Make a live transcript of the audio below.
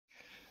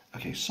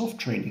Okay, soft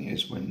training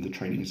is when the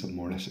trainees are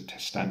more or less at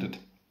test standard,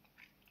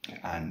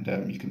 and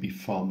you can be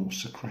far more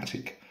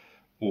Socratic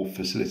or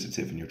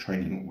facilitative in your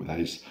training. That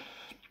is,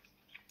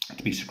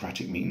 to be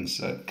Socratic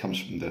means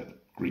comes from the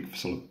Greek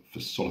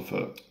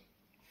philosopher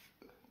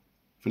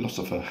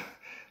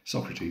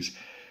Socrates,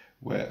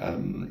 where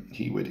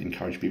he would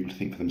encourage people to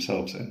think for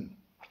themselves. And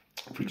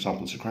for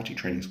example, Socratic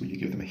training is when you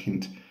give them a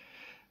hint.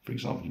 For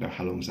example,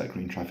 how long has that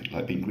green traffic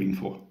light been green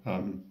for?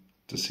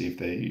 To see if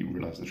they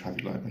realise the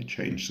traffic light may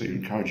change. So you're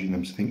encouraging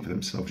them to think for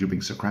themselves. You're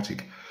being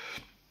Socratic.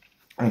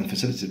 And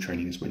facilitative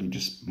training is when you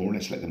just more or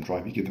less let them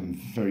drive. You give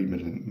them very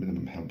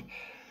minimum help.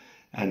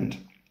 And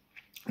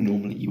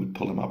normally you would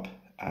pull them up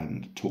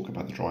and talk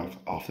about the drive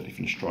after they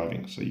finish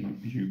driving. So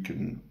you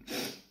can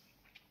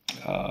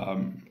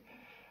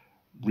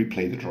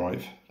replay the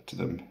drive to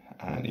them,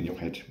 and in your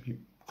head you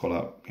call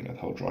out the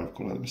whole drive,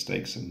 call out the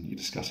mistakes, and you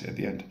discuss it at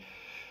the end.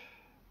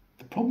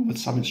 The problem with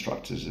some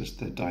instructors is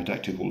they're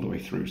didactic all the way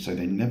through, so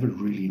they never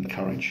really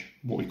encourage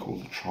what we call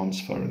the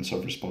transference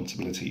of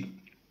responsibility.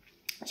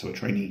 So a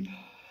trainee,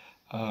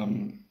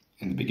 in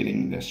the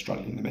beginning, they're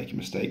struggling, they're making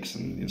mistakes,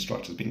 and the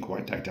instructor's being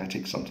quite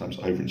didactic, sometimes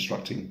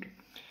over-instructing,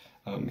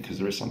 because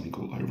there is something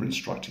called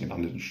over-instructing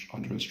and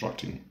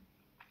under-instructing.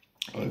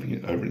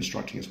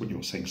 Over-instructing is when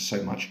you're saying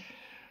so much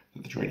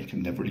that the trainee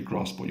can never really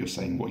grasp what you're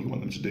saying, what you want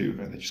them to do,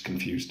 and they're just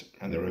confused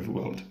and they're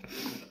overwhelmed.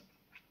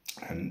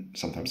 And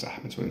sometimes that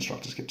happens when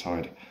instructors get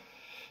tired.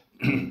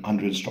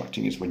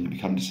 Under-instructing is when you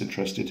become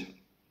disinterested.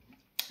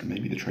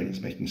 Maybe the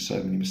trainee's making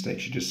so many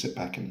mistakes, you just sit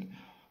back and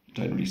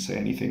don't really say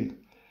anything.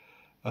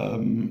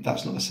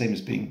 That's not the same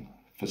as being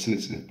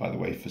facilitative, by the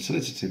way.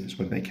 Facilitative is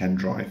when they can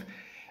drive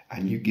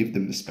and you give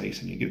them the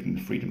space and you give them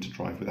the freedom to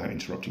drive without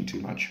interrupting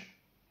too much.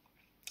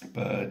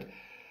 But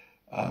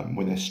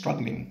when they're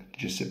struggling, to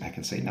just sit back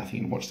and say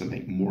nothing and watch them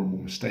make more and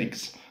more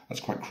mistakes, that's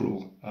quite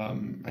cruel,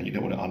 and you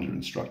don't want to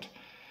under-instruct.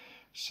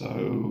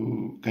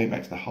 So going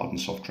back to the hard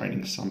and soft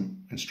training,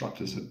 some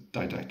instructors are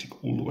didactic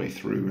all the way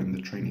through and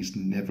the trainees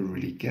never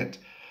really get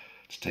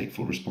to take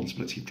full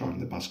responsibility of driving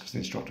the bus because the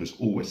instructor is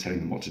always telling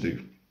them what to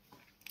do.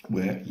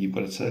 Where you've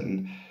got a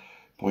certain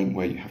point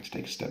where you have to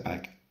take a step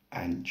back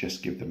and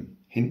just give them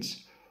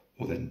hints,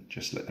 or then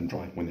just let them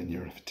drive when they're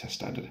near enough test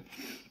standard.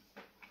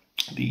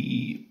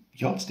 The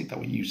yardstick that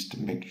we use to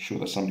make sure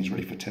that somebody's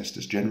ready for test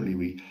is generally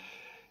we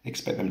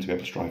expect them to be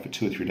able to drive for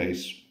 2 or 3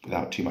 days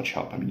without too much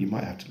help. I mean, you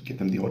might have to give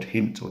them the odd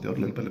hint or the odd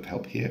little bit of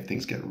help here if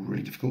things get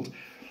really difficult,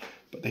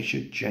 but they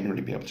should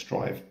generally be able to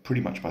drive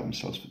pretty much by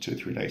themselves for 2 or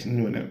 3 days, and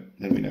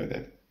then we know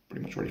they're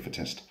pretty much ready for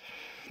test.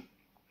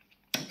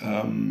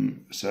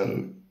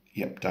 So,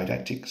 yep,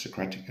 didactic,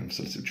 Socratic, and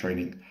facilitative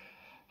training.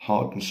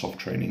 Hard and soft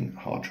training.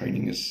 Hard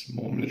training is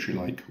more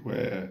military-like,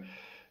 where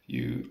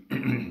you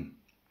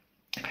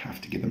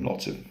have to give them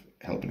lots of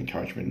help and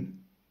encouragement.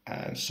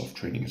 And soft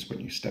training is when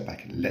you step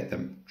back and let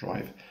them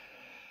drive.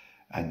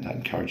 And that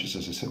encourages,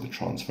 as I said, the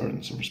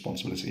transference of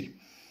responsibility.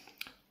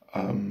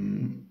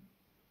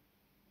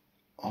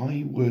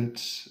 I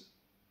would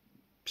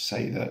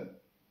say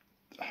that,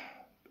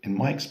 in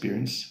my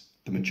experience,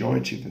 the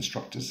majority of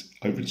instructors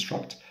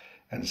over-instruct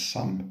and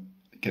some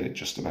get it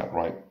just about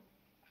right.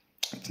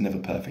 It's never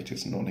perfect.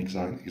 It's not an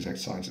exact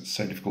science. It's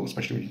so difficult,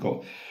 especially when you've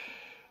got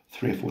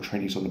 3 or 4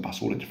 trainees on the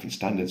bus, all at different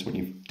standards. When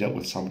you've dealt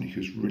with somebody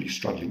who's really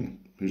struggling,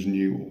 who's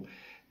new, or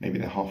maybe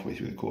they're halfway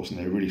through the course and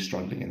they're really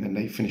struggling, and then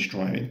they finish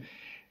driving,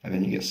 and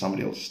then you get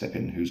somebody else to step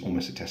in who's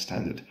almost at test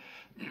standard.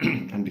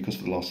 And because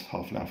for the last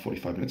half an hour,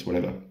 45 minutes,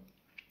 whatever,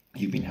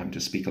 you've been having to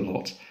speak a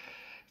lot,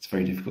 it's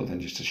very difficult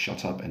then just to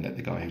shut up and let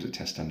the guy who's at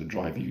test standard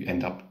drive. You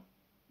end up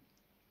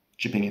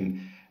chipping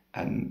in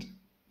and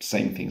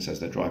saying things as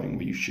they're driving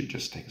where you should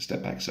just take a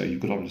step back. So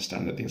you've got to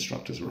understand that the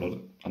instructors are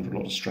under a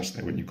lot of stress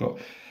there when you've got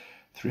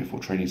 3 or 4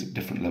 trainees at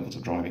different levels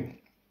of driving.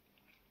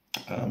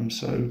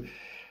 So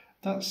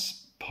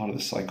that's part of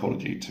the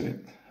psychology to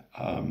it.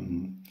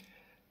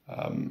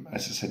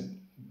 As I said,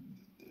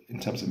 in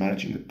terms of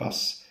managing the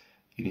bus,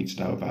 you need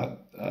to know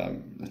about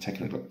the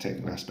technical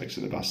aspects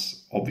of the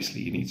bus.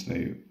 Obviously, you need to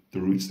know the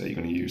routes that you're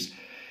going to use.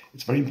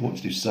 It's very important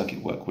to do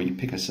circuit work where you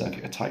pick a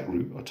circuit, a tight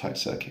route or tight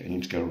circuit, and you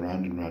need to go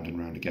round and round and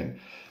round again.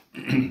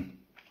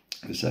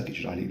 The circuit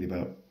should ideally be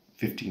about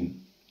 15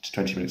 to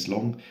 20 minutes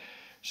long,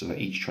 so that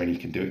each trainee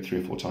can do it 3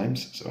 or 4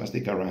 times. So as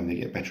they go around, they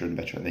get better and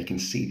better, and they can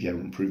see their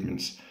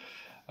improvements.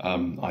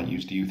 I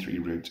used the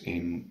U3 route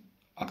in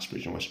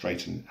Uxbridge and West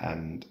Drayton,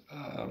 and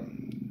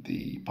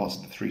the parts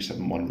of the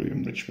 371 route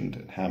in Richmond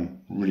and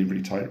Ham, really,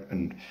 really tight.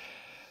 And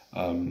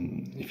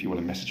if you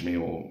want to message me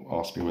or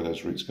ask me where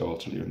those routes go, I'll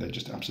tell you, and they're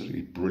just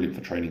absolutely brilliant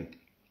for training.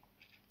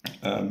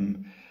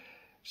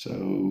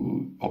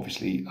 So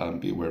obviously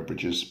be aware of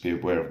bridges, be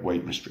aware of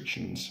weight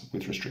restrictions,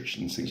 width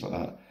restrictions, things like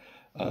that.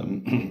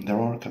 There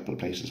are a couple of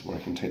places where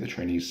I can take the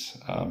trainees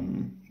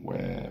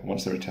where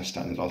once they're at test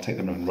standard, I'll take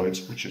them around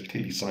roads which are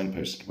clearly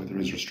signposted where there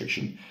is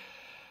restriction.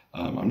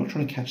 I'm not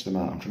trying to catch them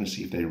out, I'm trying to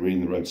see if they're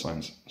reading the road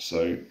signs.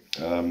 So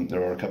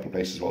there are a couple of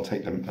places where I'll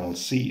take them and I'll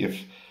see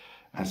if,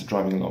 as they're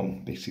driving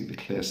along, they see the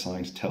clear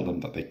signs tell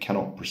them that they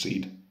cannot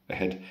proceed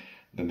ahead,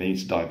 then they need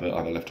to divert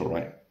either left or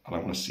right. and I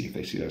want to see if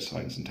they see those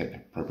signs and take the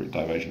appropriate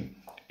diversion.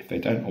 If they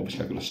don't,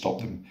 obviously I've got to stop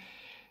them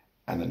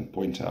and then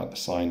point out the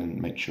sign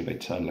and make sure they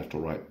turn left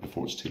or right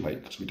before it's too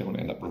late, because we don't want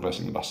to end up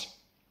reversing the bus.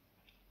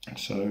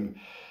 So,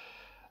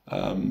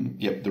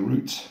 yep, the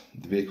route,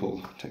 the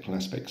vehicle, technical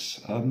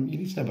aspects. You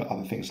need to know about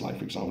other things, like,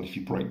 for example, if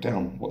you break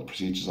down, what the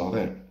procedures are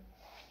there.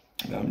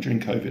 During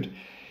COVID,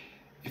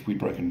 if we'd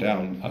broken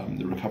down,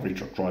 the recovery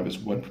truck drivers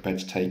weren't prepared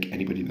to take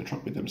anybody in the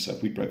truck with them. So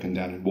if we'd broken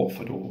down in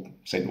Watford or not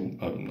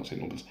St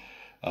Albans,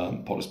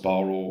 Potters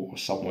Bar or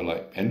somewhere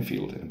like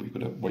Enfield, and we've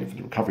got to wait for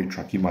the recovery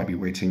truck, you might be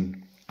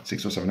waiting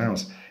 6 or 7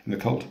 hours in the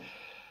cold.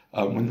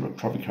 When the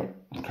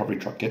recovery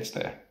truck gets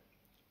there,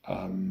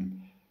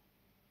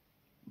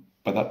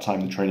 by that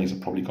time the trainees have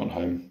probably gone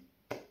home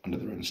under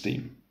their own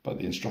steam. But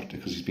the instructor,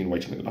 because he's been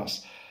waiting at the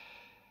bus,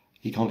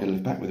 he can't get a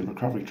lift back with a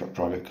recovery truck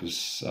driver,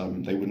 because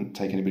they wouldn't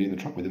take anybody in the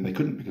truck with him. They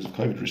couldn't because of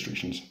COVID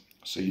restrictions.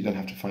 So you then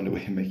have to find a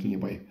way of making your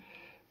way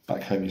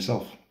back home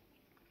yourself.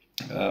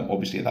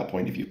 Obviously, at that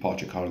point, if you've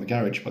parked your car in the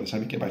garage, by the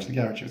time you get back to the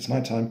garage, if it's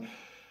night time,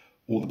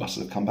 all the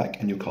buses have come back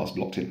and your car's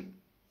blocked in.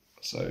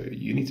 So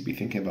you need to be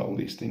thinking about all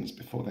these things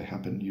before they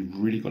happen. You've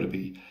really got to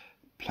be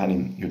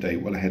planning your day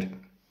well ahead.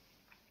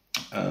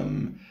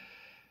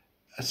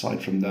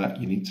 Aside from that,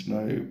 you need to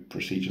know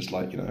procedures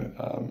like,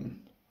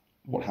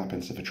 what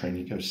happens if a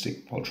trainee goes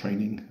sick while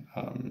training,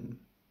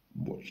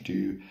 what you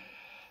do,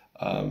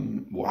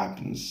 what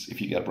happens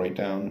if you get a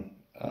breakdown,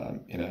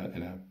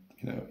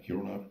 you're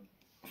on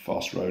a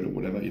fast road or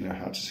whatever,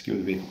 how to secure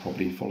the vehicle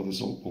properly, follow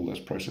all those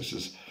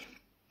processes.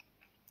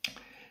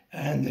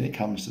 And then it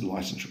comes to the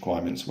license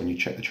requirements. When you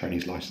check the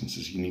trainees'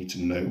 licenses, you need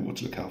to know what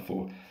to look out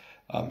for,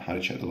 how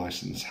to check the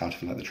license, how to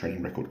fill out the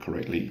training record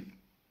correctly.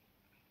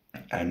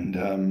 And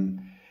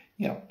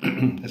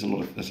there's a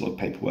lot of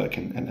paperwork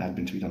and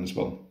admin to be done as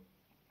well.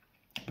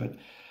 But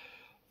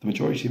the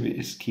majority of it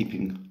is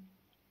keeping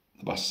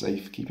the bus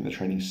safe, keeping the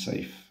trainees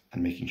safe,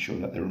 and making sure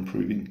that they're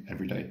improving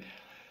every day.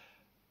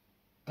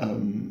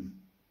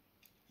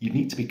 You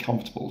need to be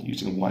comfortable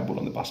using a whiteboard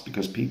on the bus,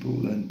 because people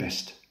learn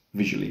best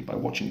visually by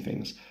watching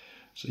things.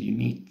 So you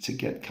need to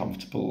get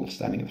comfortable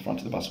standing at the front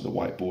of the bus with a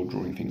whiteboard,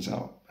 drawing things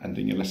out and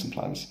doing your lesson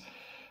plans.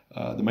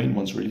 The main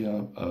ones really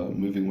are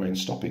moving way and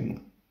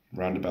stopping,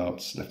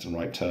 roundabouts, left and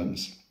right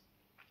turns,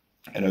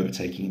 and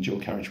overtaking in dual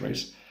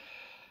carriageways.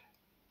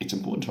 It's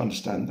important to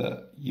understand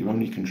that you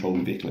only control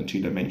the vehicle in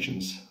 2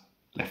 dimensions,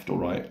 left or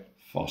right,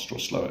 faster or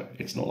slower.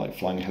 It's not like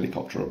flying a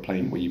helicopter or a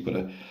plane where you've got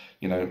to,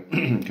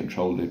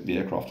 control the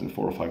aircraft in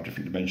 4 or 5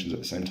 different dimensions at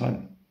the same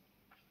time.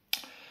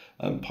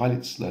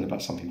 Pilots learn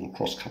about something called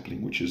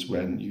cross-coupling, which is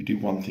when you do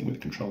one thing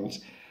with controls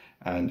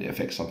and it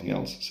affects something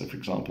else. So, for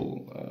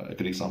example, a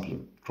good example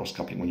of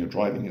cross-coupling when you're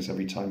driving is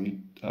every time you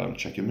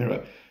check your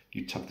mirror,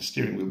 you tug the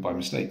steering wheel by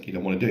mistake. You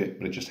don't want to do it,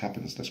 but it just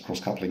happens. That's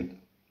cross-coupling.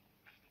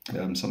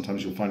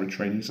 Sometimes you'll find with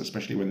trainees,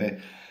 especially when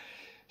they're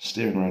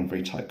steering around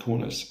very tight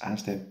corners,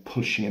 as they're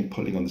pushing and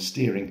pulling on the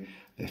steering,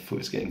 their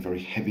foot is getting very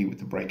heavy with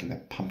the brake and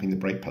they're pumping the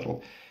brake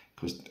pedal,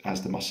 because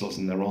as the muscles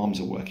in their arms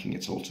are working,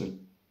 it's also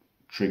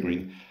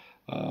triggering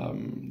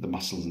the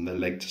muscles in their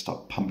leg to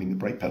start pumping the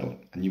brake pedal,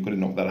 and you've got to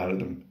knock that out of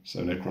them.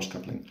 So no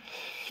cross-coupling.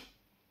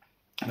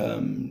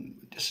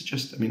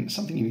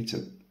 Something you need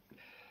to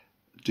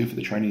do for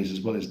the trainees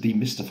as well is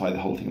demystify the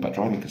whole thing about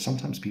driving, because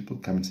sometimes people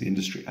come into the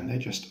industry and they're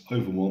just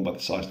overwhelmed by the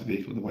size of the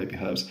vehicle and the way it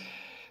behaves.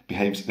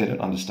 They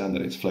don't understand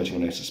that it's floating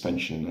on air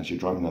suspension. As you're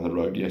driving down the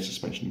road, the air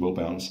suspension will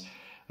bounce,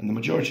 and the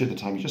majority of the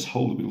time you just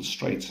hold the wheels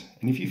straight,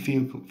 and if you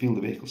feel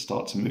the vehicle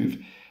start to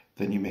move,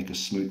 then you make a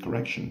smooth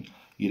correction.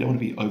 You don't want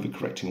to be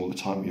overcorrecting all the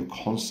time. You're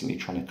constantly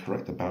trying to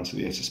correct the bounce of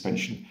the air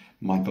suspension.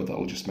 My God, that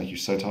will just make you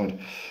so tired.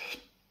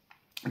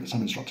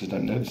 Some instructors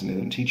don't know this and they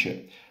don't teach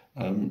it.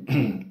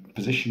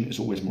 Position is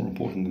always more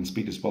important than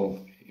speed as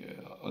well.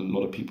 A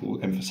lot of people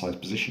emphasize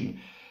position,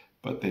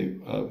 but they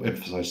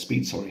emphasize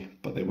speed,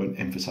 but they won't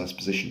emphasize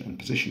position, and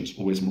position is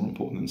always more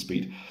important than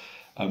speed.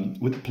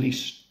 With the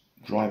police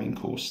driving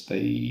course, they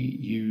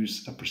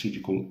use a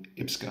procedure called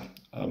IPSCA.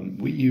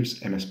 We use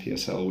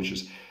MSPSL, which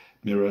is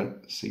mirror,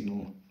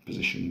 signal,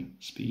 position,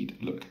 speed,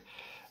 look.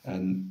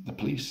 And the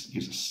police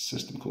use a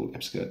system called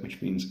IPSCA,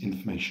 which means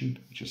information,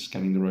 which is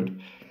scanning the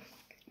road,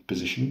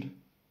 position,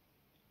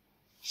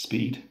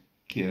 speed,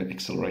 gear,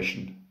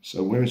 acceleration.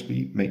 So whereas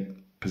we make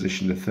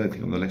position the third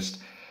thing on the list,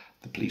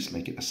 the police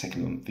make it the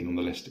second thing on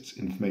the list. It's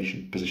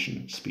information,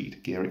 position,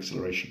 speed, gear,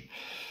 acceleration.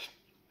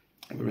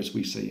 Whereas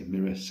we say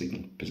mirror,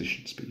 signal,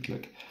 position, speed,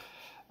 look.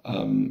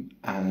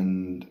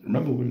 And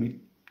remember when we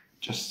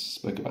just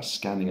spoke about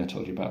scanning, I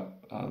told you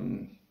about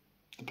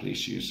the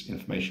police use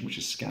information, which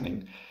is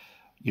scanning.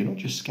 You're not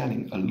just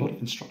scanning. A lot of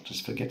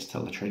instructors forget to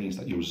tell the trainees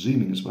that you're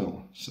zooming as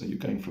well. So you're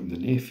going from the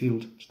near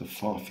field to the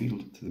far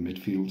field to the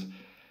midfield,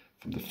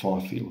 from the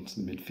far field to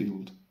the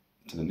midfield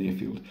to the near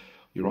field.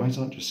 Your eyes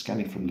aren't just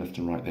scanning from left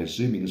and right, they're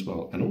zooming as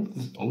well.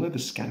 And although the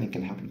scanning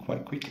can happen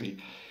quite quickly,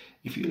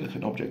 if you look at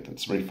an object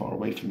that's very far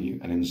away from you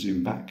and then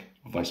zoom back,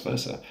 or vice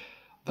versa,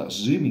 that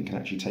zooming can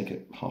actually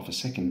take half a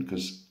second,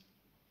 because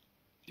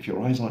if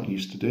your eyes aren't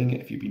used to doing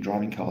it, if you've been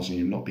driving cars and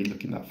you've not been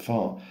looking that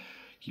far,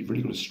 you've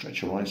really got to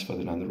stretch your eyes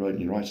further down the road,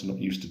 and your eyes are not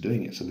used to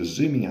doing it. So the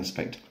zooming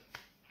aspect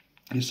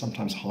is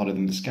sometimes harder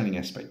than the scanning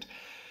aspect.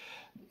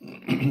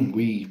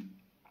 We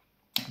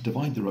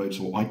divide the roads,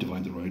 or I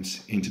divide the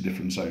roads into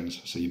different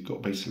zones. So you've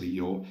got basically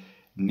your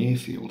near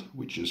field,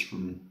 which is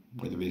from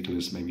where the vehicle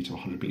is maybe to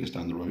 100 metres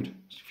down the road.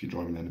 So if you're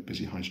driving down a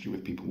busy high street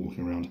with people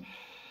walking around,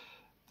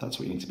 that's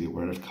what you need to be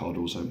aware of: car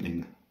doors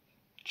opening,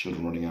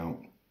 children running out,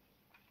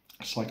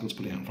 cycles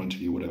pulling out in front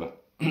of you, whatever.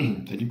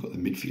 Then you've got the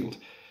midfield,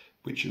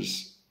 which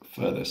is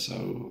further.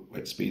 So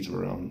at speeds of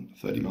around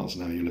 30 miles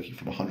an hour, you're looking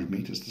from 100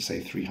 metres to say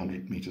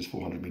 300 metres,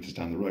 400 metres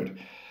down the road.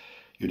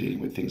 You're dealing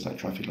with things like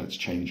traffic lights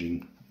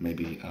changing,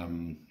 maybe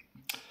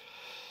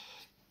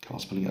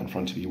cars pulling out in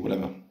front of you,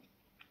 whatever.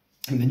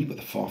 And then you've got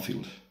the far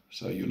field.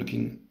 So you're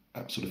looking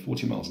at sort of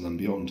 40 miles and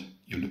beyond.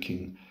 You're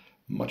looking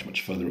much,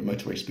 much further at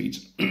motorway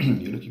speeds.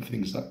 You're looking for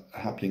things that are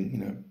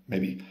happening,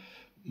 maybe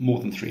more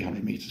than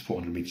 300 metres,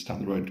 400 metres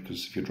down the road,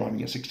 because if you're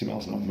driving at 60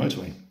 miles an hour on the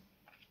motorway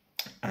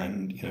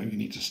and, you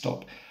need to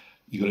stop,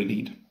 you're going to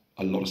need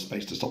a lot of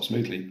space to stop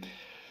smoothly.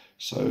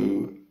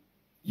 So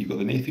you've got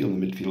the near field,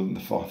 the midfield, and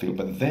the far field,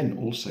 but then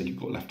also you've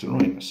got left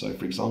and right. So,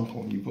 for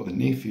example, you've got the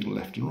near field,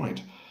 left and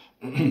right.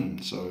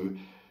 So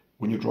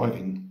when you're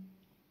driving,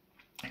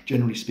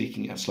 generally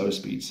speaking, at slower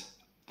speeds,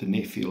 the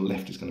near field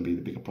left is going to be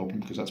the bigger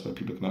problem, because that's where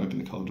people are going to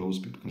open the car doors,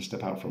 people are going to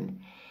step out from.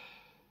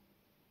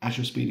 As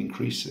your speed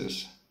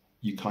increases,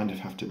 you kind of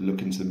have to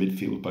look into the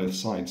midfield both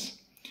sides.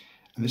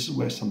 And this is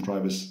where some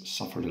drivers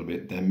suffer a little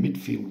bit. They're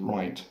midfield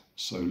right,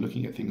 so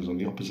looking at things on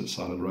the opposite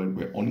side of the road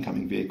where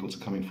oncoming vehicles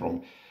are coming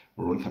from,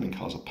 where oncoming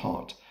cars are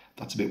parked.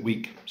 That's a bit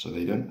weak, so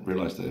they don't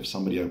realise that if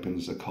somebody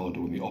opens a car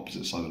door on the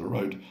opposite side of the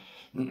road,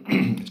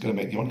 it's going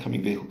to make the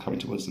oncoming vehicle coming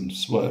towards them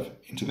swerve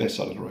into their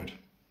side of the road.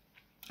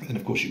 And then,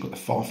 of course, you've got the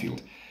far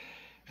field.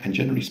 And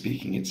generally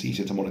speaking, it's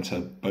easier to monitor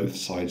both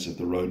sides of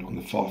the road on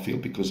the far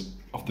field because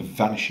of the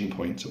vanishing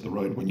points of the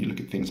road. When you look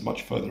at things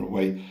much further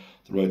away,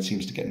 the road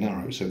seems to get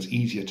narrow, so it's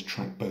easier to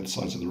track both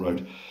sides of the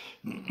road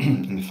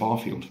in the far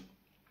field.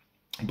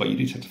 But you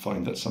do tend to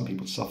find that some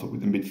people suffer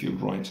with the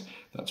midfield right.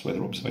 That's where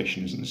their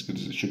observation isn't as good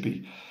as it should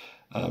be.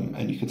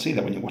 And you can see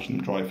that when you're watching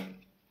them drive.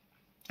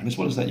 And as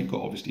well as that, you've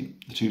got obviously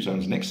the two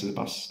zones next to the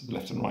bus, the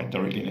left and right,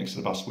 directly next to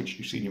the bus, which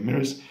you see in your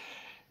mirrors.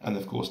 And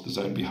of course, the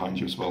zone behind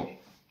you as well.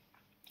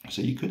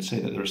 So you could say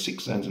that there are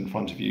 6 zones in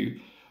front of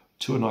you,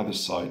 2 on either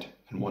side,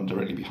 and 1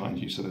 directly behind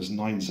you. So there's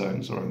 9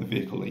 zones around the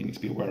vehicle that you need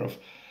to be aware of.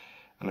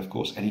 And of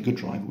course, any good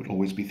driver would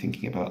always be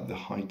thinking about the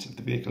height of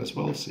the vehicle as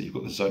well. So you've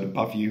got the zone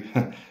above you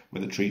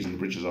where the trees and the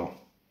bridges are.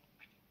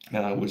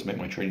 And I always make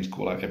my trainees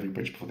call out every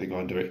bridge before they go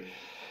and do it.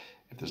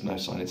 If there's no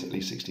sign, it's at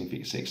least 16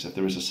 feet 6. If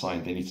there is a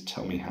sign, they need to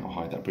tell me how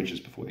high that bridge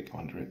is before they go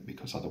under it,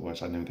 because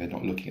otherwise I know they're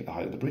not looking at the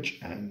height of the bridge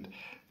and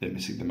they're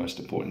missing the most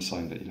important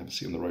sign that you'll ever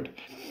see on the road.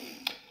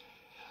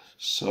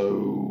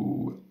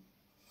 So,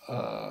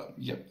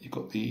 you've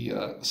got the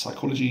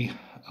psychology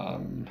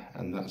and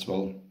that as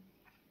well.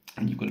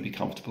 And you've got to be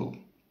comfortable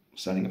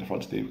standing at the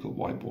front of the vehicle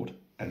whiteboard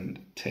and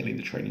telling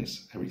the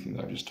trainees everything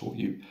that I've just taught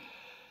you.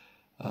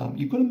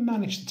 You've got to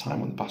manage the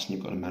time on the bus, and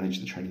you've got to manage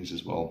the trainees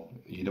as well.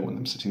 You don't want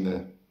them sitting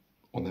there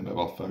on their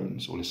mobile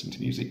phones or listening to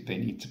music. They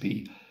need to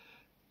be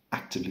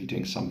actively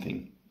doing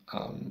something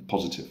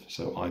positive.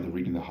 So either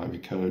reading the highway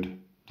code,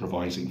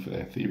 revising for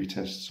their theory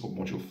tests or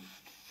module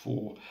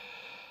 4,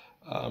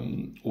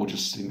 or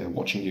just sitting there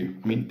watching you.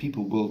 I mean,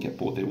 people will get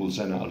bored, they will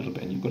zone out a little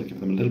bit, and you've got to give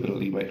them a little bit of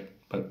leeway.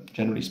 But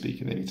generally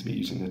speaking, they need to be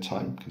using their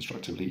time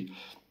constructively,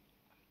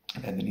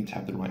 and they need to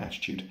have the right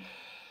attitude.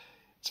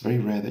 It's very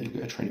rare that you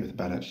get a trainee with a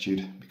bad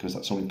attitude, because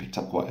that's only picked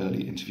up quite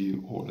early in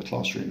interview or in the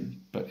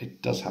classroom. But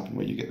it does happen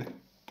where you get the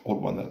odd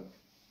one that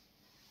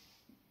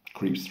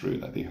creeps through,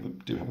 that they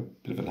do have a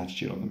bit of an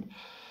attitude on them.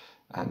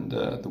 And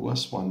the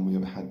worst one we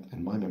ever had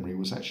in my memory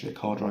was actually a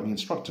car driving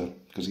instructor,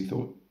 because he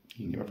thought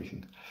he knew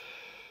everything.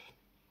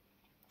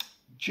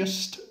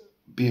 Just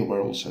be aware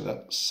also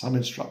that some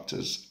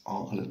instructors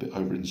are a little bit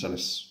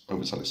overzealous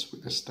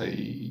with this.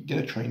 They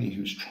get a trainee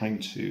who's trying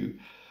to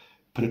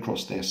put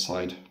across their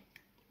side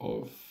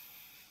of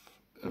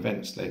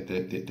events,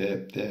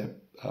 their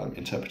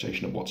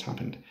interpretation of what's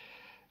happened,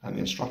 and the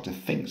instructor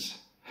thinks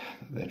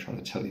they're trying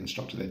to tell the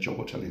instructor their job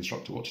or tell the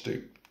instructor what to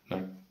do.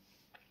 No.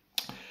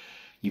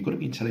 You've got to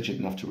be intelligent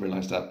enough to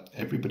realise that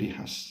everybody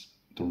has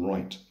the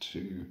right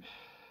to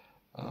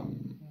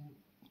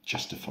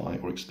justify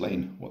or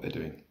explain what they're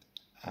doing,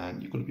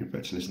 and you've got to be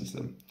prepared to listen to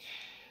them.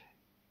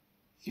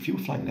 If you were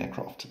flying an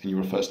aircraft and you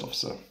were a first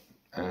officer,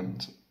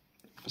 and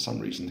for some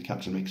reason the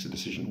captain makes a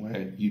decision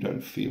where you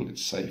don't feel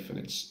it's safe, and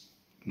it's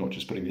not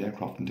just putting the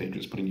aircraft in danger,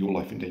 it's putting your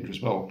life in danger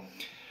as well,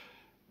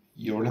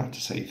 you're allowed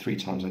to say 3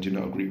 times, I do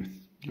not agree with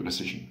your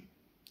decision.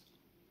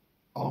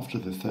 After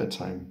the 3rd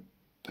time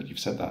that you've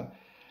said that,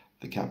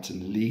 the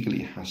captain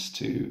legally has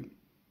to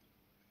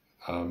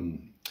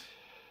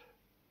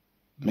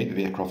make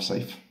the aircraft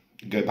safe,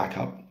 go back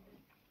up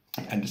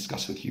and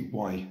discuss with you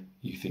why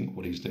you think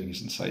what he's doing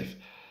isn't safe.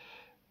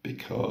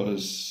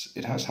 Because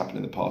it has happened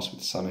in the past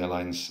with some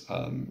airlines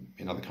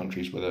in other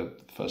countries where the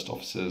first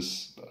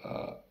officers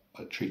are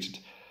treated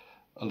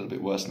a little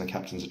bit worse, and the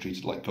captains are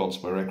treated like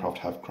gods, where aircraft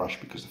have crashed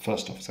because the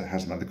first officer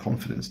hasn't had the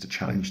confidence to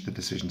challenge the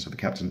decisions of the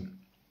captain.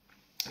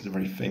 There's a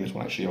very famous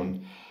one actually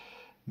on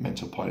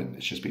Mental Pilot.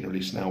 It's just been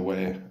released now,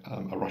 where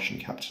a Russian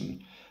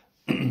captain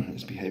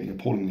is behaving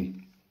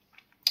appallingly,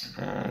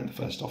 and the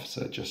first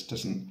officer just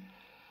doesn't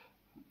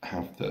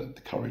have the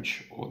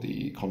courage or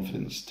the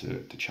confidence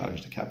to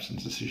challenge the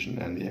captain's decision,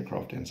 and the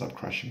aircraft ends up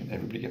crashing and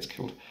everybody gets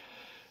killed.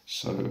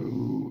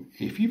 So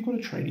if you've got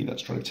a trainee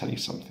that's trying to tell you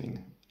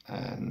something,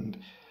 and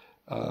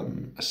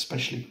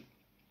especially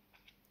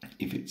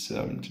if it's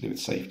to do with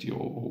safety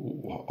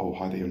or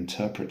how they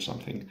interpret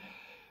something,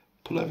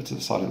 pull over to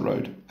the side of the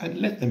road and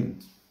let them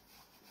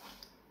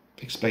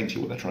explain to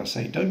you what they're trying to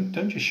say. Don't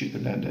just shoot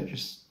them down. Don't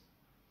just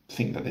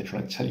think that they're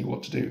trying to tell you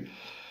what to do.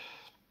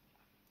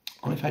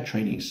 I've had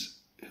trainees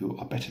who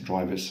are better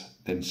drivers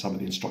than some of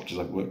the instructors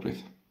I've worked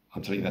with.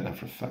 I'm telling you that now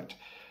for a fact.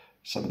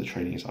 Some of the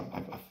trainees,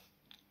 I've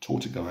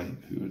taught a guy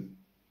who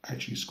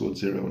actually scored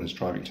 0 on his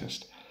driving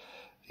test.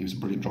 He was a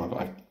brilliant driver.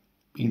 I've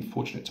been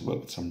fortunate to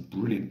work with some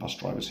brilliant bus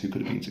drivers who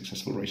could have been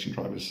successful racing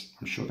drivers.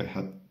 I'm sure they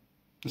had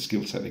the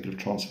skill set, they could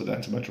have transferred that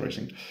into motor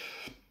racing.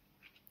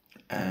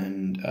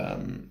 And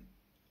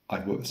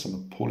I've worked with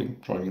some appalling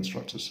driving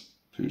instructors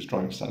whose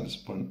driving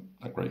standards weren't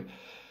that great.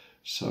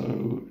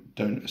 So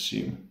don't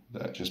assume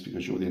that just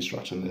because you're the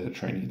instructor and they're a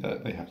trainee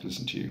that they have to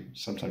listen to you.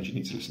 Sometimes you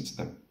need to listen to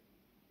them,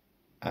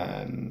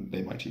 and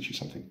they might teach you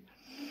something.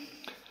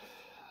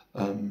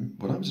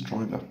 When I was a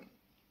driver,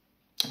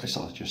 I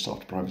started just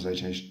after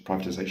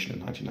privatisation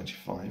in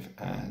 1995,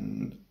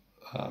 and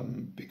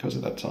because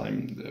at that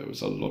time there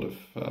was a lot of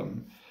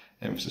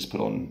emphasis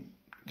put on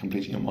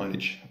completing your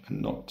mileage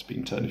and not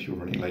being turned if you were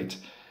running late.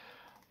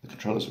 The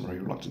controllers were very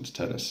reluctant to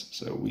turn us,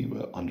 so we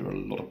were under a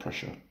lot of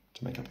pressure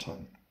to make up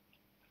time.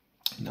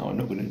 Now, I'm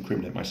not going to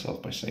incriminate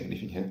myself by saying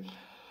anything here,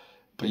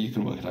 but you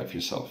can work it out for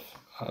yourself.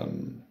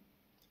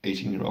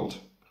 18-year-old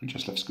who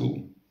just left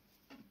school,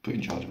 put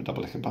in charge of a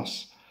double-decker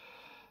bus,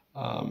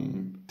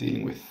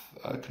 dealing with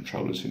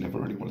controllers who never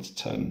really wanted to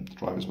turn the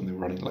drivers when they were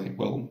running late.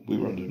 Well, we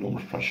were under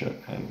enormous pressure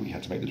and we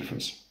had to make the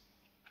difference.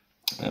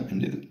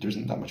 And there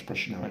isn't that much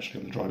pressure now actually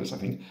on the drivers. I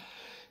think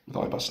with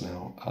iBus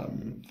now,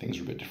 things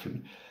are a bit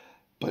different.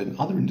 But in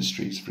other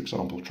industries, for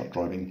example, truck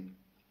driving,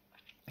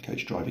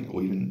 coach driving,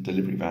 or even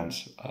delivery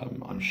vans,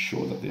 I'm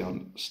sure that they are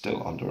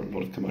still under a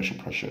lot of commercial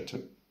pressure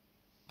to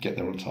get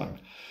there on time.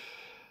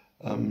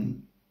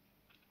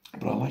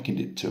 But I likened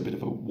it to a bit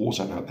of a war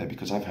zone out there,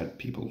 because I've had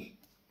people,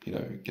 get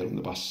on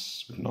the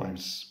bus with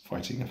knives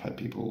fighting. I've had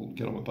people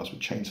get on the bus with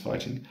chains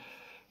fighting.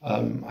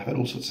 I've had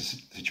all sorts of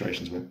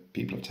situations where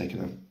people have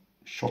taken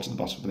a shot at the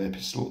bus with their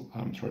pistol,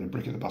 thrown a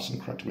brick at the bus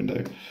and cracked a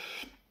window.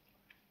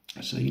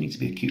 So you need to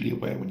be acutely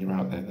aware when you're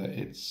out there that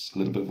it's a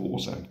little bit of a war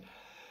zone.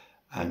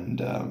 And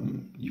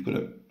you've got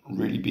to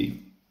really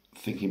be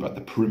thinking about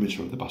the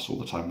perimeter of the bus all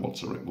the time.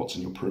 What's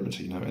in your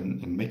perimeter,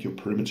 and make your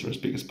perimeter as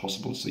big as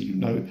possible, so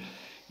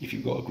if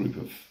you've got a group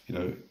of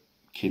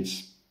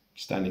kids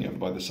standing over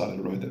by the side of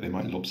the road that they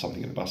might lob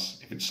something at the bus.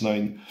 If it's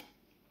snowing,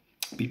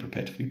 be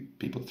prepared for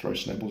people to throw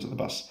snowballs at the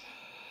bus.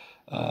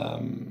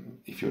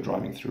 If you're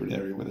driving through an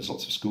area where there's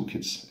lots of school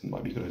kids, it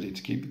might be a good idea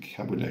to keep the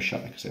cab window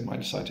shut, because they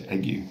might decide to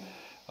egg you.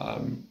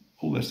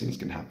 All those things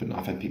can happen.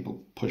 I've had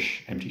people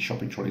push empty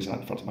shopping trolleys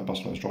out in front of my bus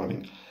when I was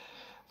driving.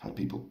 I've had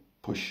people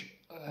push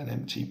an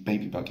empty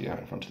baby buggy out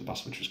in front of the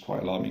bus, which was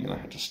quite alarming, and I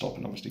had to stop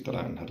and obviously got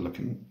out and had a look,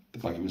 and the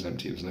buggy was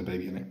empty, there was no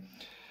baby in it.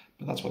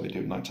 But that's what they do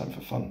at night time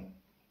for fun.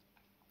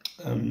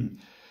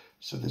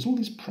 So there's all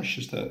these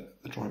pressures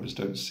that the drivers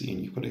don't see,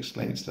 and you've got to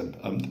explain it to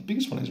them. The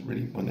biggest one is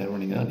really when they're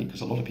running early,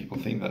 because a lot of people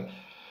think that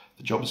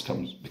the job has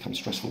become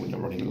stressful when you're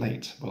running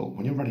late. Well,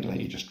 when you're running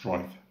late, you just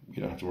drive.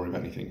 You don't have to worry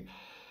about anything.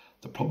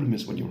 The problem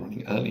is when you're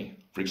running early,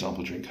 for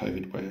example, during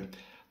COVID, where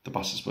the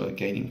buses were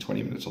gaining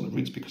 20 minutes on the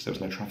routes because there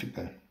was no traffic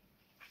there.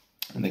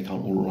 And they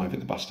can't all arrive at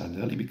the bus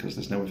stand early because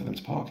there's nowhere for them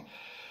to park.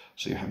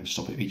 So you're having to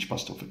stop at each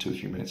bus stop for 2 or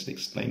 3 minutes and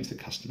explain to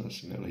the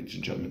customers, ladies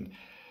and gentlemen,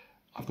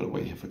 I've got to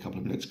wait here for a couple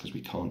of minutes because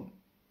we can't,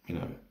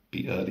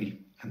 be early.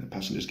 And the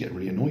passengers get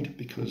really annoyed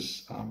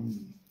because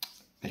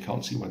they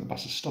can't see why the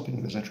bus is stopping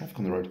when there's no traffic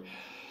on the road.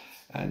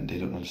 And they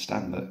don't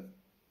understand that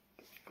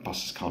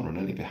buses can't run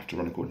early, they have to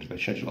run according to their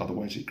schedule,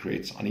 otherwise it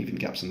creates uneven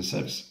gaps in the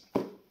service.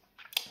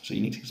 So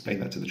you need to explain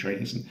that to the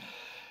trainees and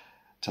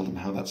tell them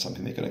how that's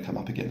something they're going to come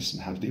up against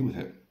and how to deal with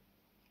it.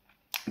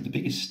 The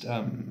biggest,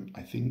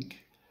 I think,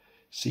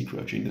 secret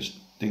of doing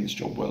this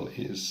job well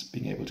is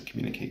being able to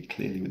communicate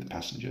clearly with the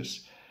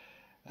passengers,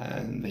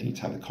 and they need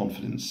to have the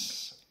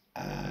confidence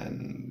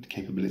and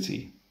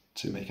capability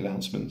to make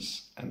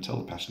announcements and tell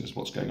the passengers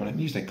what's going on, and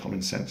use their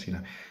common sense.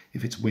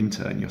 If it's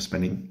winter and you're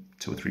spending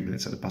 2 or 3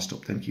 minutes at a bus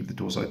stop, don't keep the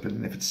doors open,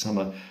 and if it's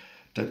summer,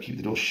 don't keep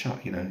the doors shut.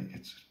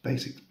 It's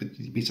basic, but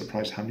you'd be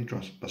surprised how many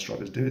bus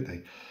drivers do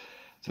it.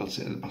 They'll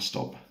sit at the bus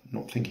stop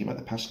not thinking about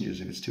the passengers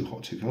if it's too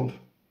hot, too cold.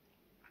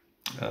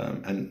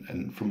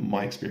 And from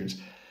my experience,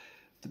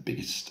 the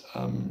biggest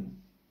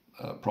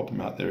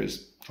problem out there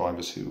is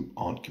drivers who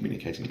aren't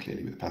communicating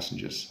clearly with the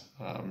passengers.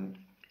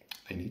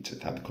 They need to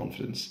have the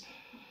confidence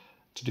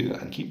to do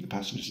that and keep the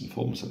passengers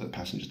informed so that the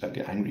passengers don't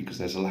get angry because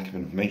there's a lack of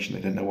information.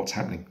 They don't know what's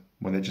happening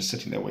when they're just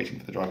sitting there waiting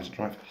for the driver to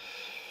drive.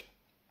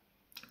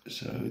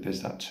 So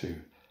there's that too.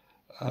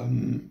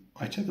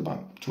 I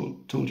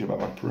told you about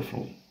my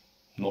peripheral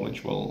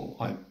knowledge. Well,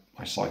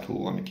 I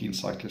cycle. I'm a keen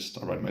cyclist.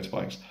 I ride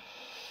motorbikes.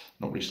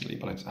 Not recently,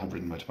 but I have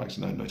ridden motorbikes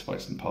and owned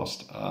motorbikes in the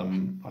past.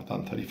 I've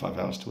done 35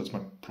 hours towards my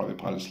private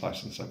pilot's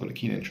license. I've got a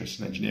keen interest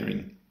in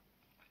engineering,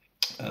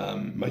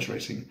 motor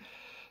racing.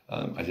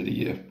 I did a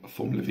year of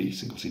Formula V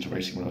single-seater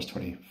racing when I was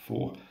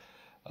 24.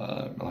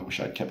 And I wish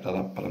I'd kept that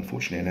up, but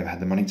unfortunately I never had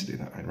the money to do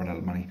that. I'd run out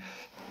of money.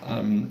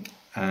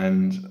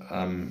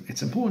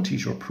 It's important to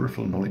use your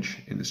peripheral knowledge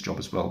in this job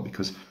as well,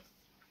 because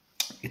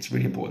it's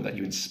really important that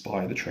you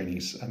inspire the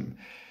trainees.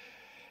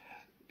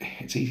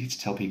 It's easy to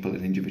tell people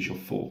an individual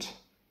fault,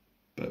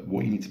 but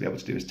what you need to be able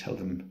to do is tell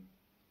them,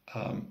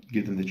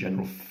 give them the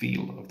general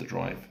feel of the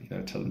drive.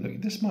 Tell them,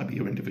 look, this might be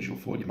your individual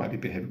fault. You might be a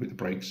bit heavy with the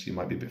brakes. You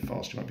might be a bit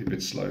fast. You might be a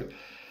bit slow.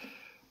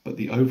 But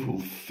the overall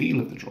feel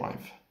of the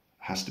drive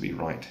has to be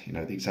right.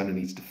 The examiner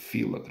needs to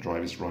feel that the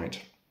drive is right.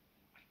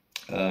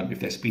 If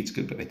their speed's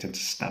good, but they tend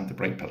to stamp the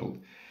brake pedal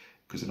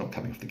because they're not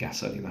coming off the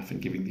gas early enough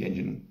and giving the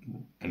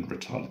engine and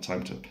retarder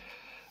time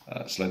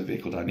to slow the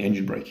vehicle down. The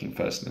engine braking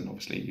first, and then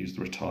obviously use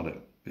the retarder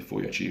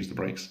before you actually use the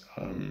brakes.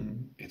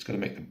 It's going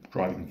to make the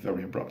driving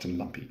very abrupt and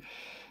lumpy.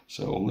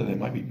 So although they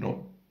might be not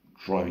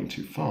driving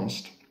too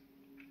fast,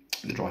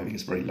 the driving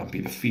is very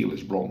lumpy. The feel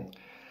is wrong.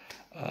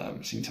 So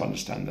you need to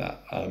understand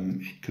that.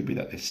 It could be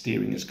that their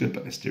steering is good,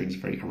 but their steering is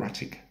very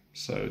erratic.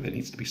 So there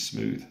needs to be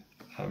smooth.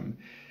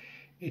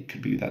 It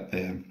could be that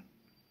they're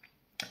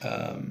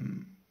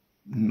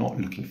not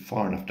looking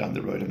far enough down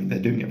the road. I mean, they're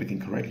doing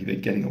everything correctly. They're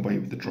getting away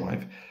with the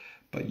drive,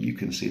 but you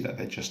can see that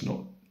they're just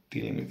not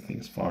dealing with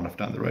things far enough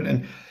down the road.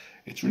 And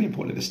it's really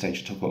important at this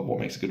stage to talk about what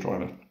makes a good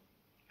driver.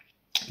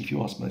 If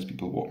you ask most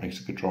people what makes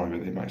a good driver,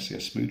 they might say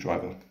a smooth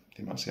driver.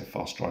 They might say a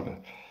fast driver.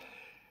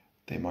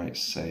 They might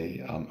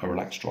say a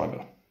relaxed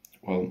driver.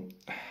 Well,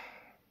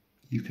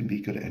 you can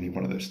be good at any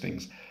one of those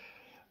things,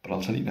 but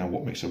I'll tell you now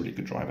what makes a really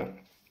good driver.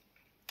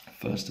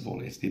 First of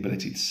all, it's the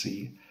ability to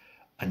see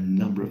a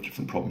number of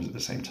different problems at the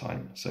same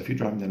time. So if you're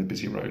driving down a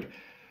busy road,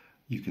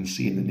 you can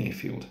see in the near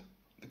field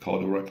the car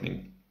door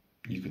opening.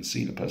 You can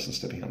see the person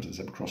stepping onto the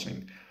zebra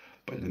crossing.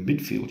 But in the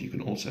midfield, you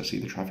can also see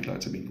the traffic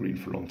lights have been green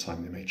for a long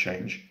time. They may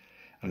change.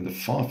 And in the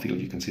far field,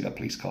 you can see that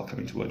police car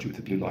coming towards you with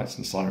the blue lights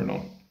and siren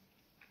on.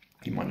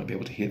 You might not be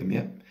able to hear them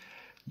yet.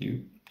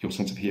 Your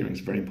sense of hearing is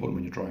very important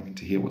when you're driving,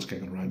 to hear what's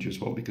going on around you as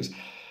well, because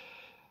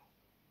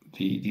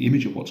the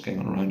image of what's going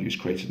on around you is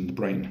created in the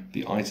brain.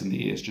 The eyes and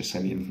the ears just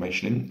send the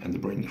information in, and the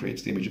brain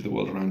creates the image of the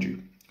world around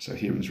you. So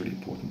hearing is really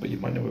important, but you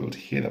might not be able to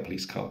hear that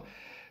police car,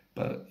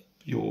 but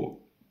your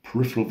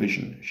peripheral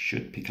vision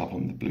should pick up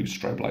on the blue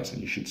strobe lights,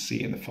 and you should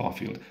see in the far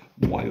field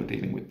while you're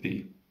dealing with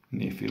the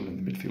near field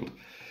and the midfield.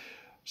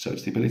 So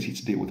it's the ability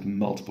to deal with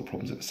multiple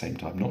problems at the same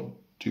time, not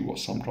do what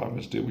some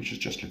drivers do, which is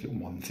just look at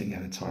one thing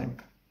at a time.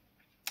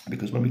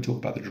 Because when we talk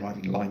about the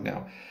driving line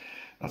now,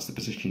 that's the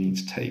position you need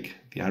to take,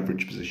 the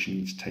average position you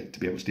need to take to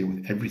be able to deal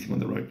with everything on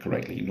the road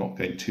correctly, not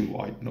going too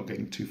wide, not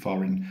going too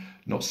far in,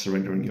 not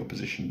surrendering your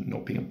position,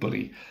 not being a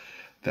bully.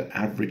 That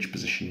average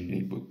position you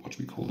need, what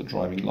we call the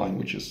driving line,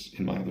 which is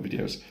in my other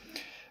videos.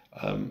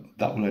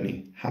 That will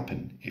only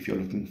happen if you're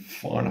looking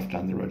far enough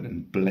down the road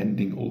and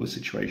blending all the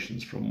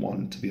situations from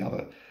one to the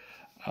other,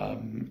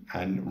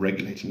 and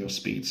regulating your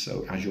speed.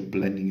 So as you're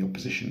blending your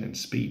position and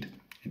speed,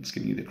 it's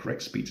giving you the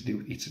correct speed to deal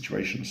with each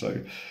situation.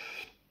 So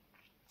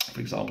for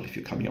example, if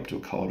you're coming up to a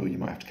car door, you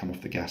might have to come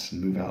off the gas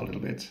and move out a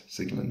little bit,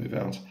 signal and move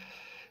out.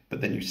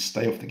 But then you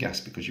stay off the gas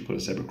because you've got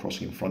a zebra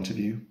crossing in front of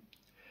you,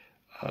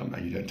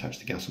 and you don't touch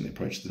the gas on the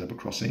approach to the zebra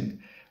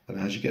crossing. And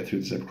as you get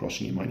through the zebra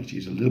crossing, you might need to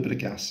use a little bit of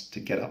gas to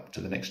get up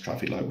to the next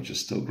traffic light, which is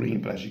still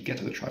green. But as you get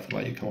to the traffic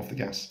light, you come off the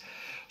gas.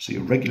 So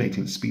you're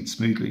regulating the speed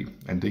smoothly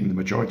and doing the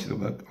majority of the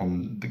work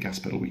on the gas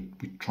pedal. We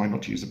try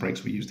not to use the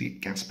brakes. We use the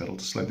gas pedal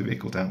to slow the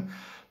vehicle down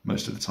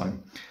most of the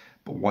time.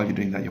 But while you're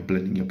doing that, you're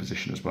blending your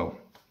position as well.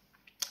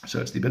 So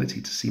it's the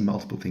ability to see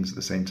multiple things at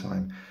the same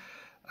time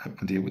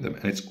and deal with them.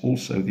 And it's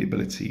also the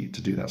ability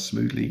to do that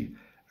smoothly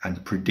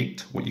and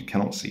predict what you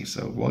cannot see.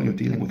 So while you're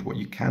dealing with what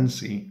you can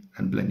see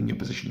and blending your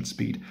position and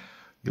speed,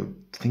 you're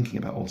thinking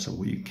about also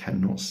what you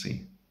cannot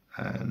see.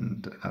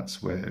 And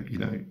that's where,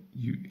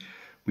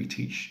 we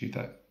teach you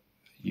that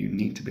you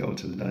need to be able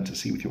to learn to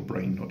see with your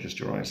brain, not just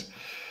your eyes.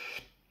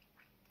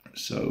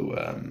 So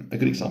a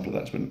good example of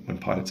that is when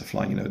pilots are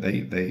flying,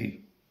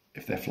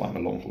 if they're flying a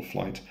long-haul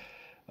flight,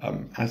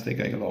 as they're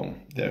going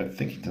along, they're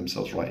thinking to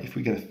themselves, right, if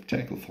we get a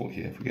technical fault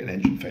here, if we get an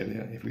engine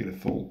failure, if we get a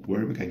fault,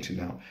 where are we going to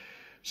now?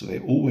 So they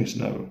always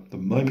know the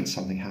moment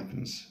something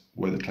happens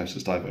where the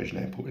closest diversion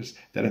airport is.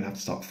 They don't have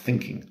to start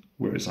thinking,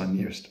 where is our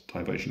nearest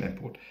diversion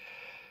airport?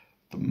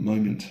 The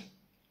moment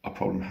a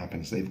problem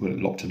happens, they've got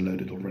it locked and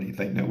loaded already.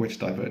 They know where to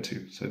divert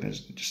to. So there's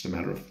just a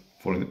matter of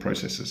following the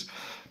processes,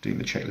 doing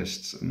the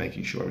checklists and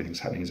making sure everything's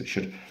happening as it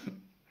should.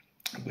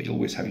 But you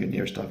always have your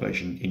nearest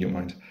diversion in your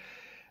mind.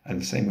 And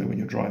the same way when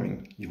you're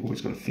driving, you've always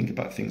got to think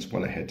about things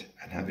well ahead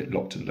and have it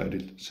locked and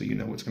loaded so you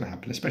know what's going to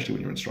happen, especially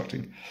when you're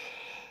instructing.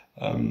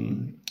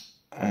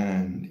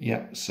 And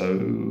yeah,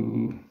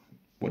 so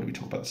what do we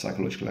talk about? The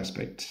psychological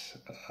aspect,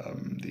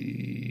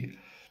 the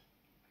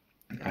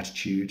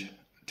attitude,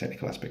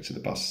 technical aspects of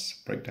the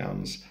bus,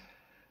 breakdowns,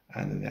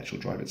 and then the actual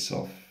drive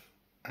itself.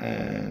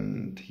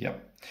 And yeah,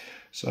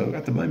 so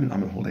at the moment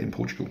I'm on holiday in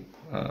Portugal.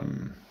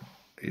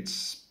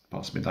 It's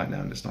past midnight now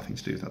and there's nothing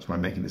to do. That's why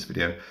I'm making this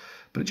video.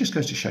 But it just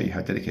goes to show you how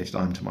dedicated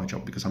I am to my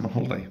job, because I'm on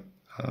holiday.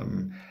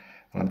 And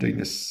I'm doing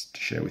this to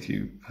share with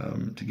you,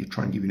 to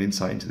try and give you an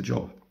insight into the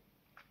job.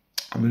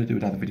 I'm going to do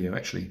another video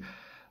actually,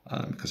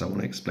 because I want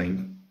to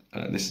explain,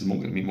 this is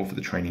going to be more for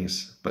the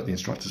trainees, but the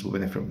instructors will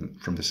benefit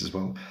from this as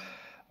well,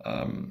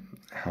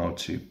 how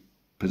to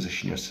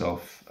position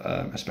yourself,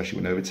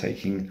 especially when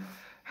overtaking,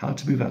 how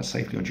to move out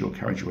safely on dual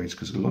carriageways,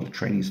 because a lot of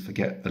trainees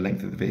forget the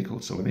length of the vehicle.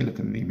 So when they look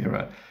in the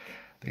mirror,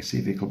 they see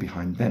a vehicle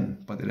behind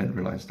them, but they don't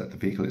realise that the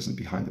vehicle isn't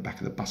behind the back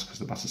of the bus because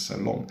the bus is so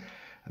long.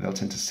 And they'll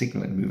tend to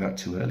signal and move out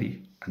too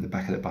early, and the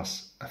back of the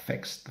bus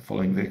affects the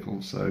following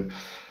vehicle. So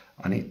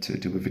I need to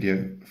do a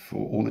video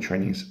for all the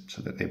trainees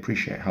so that they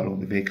appreciate how long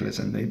the vehicle is,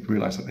 and they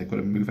realise that they've got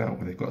to move out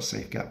when they've got a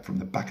safe gap from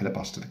the back of the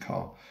bus to the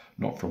car,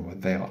 not from where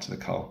they are to the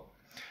car.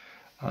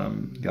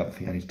 The other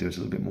thing I need to do is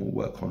a little bit more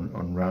work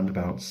on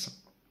roundabouts,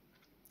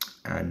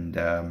 and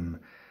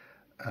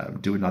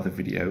do another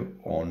video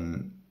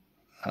on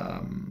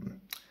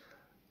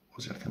what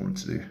was the other thing I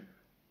wanted to do?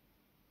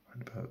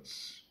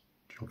 Roundabouts,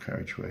 dual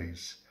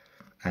carriageways,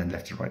 and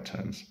left to right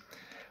turns.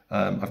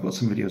 I've got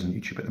some videos on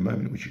YouTube at the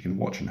moment which you can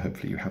watch, and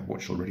hopefully you have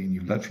watched already and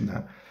you've learned from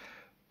that,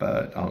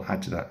 but I'll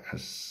add to that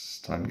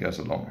as time goes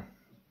along.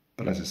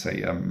 But as I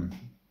say,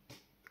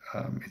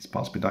 it's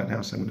past midnight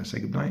now, so I'm going to say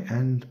goodnight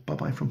and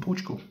bye-bye from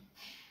Portugal.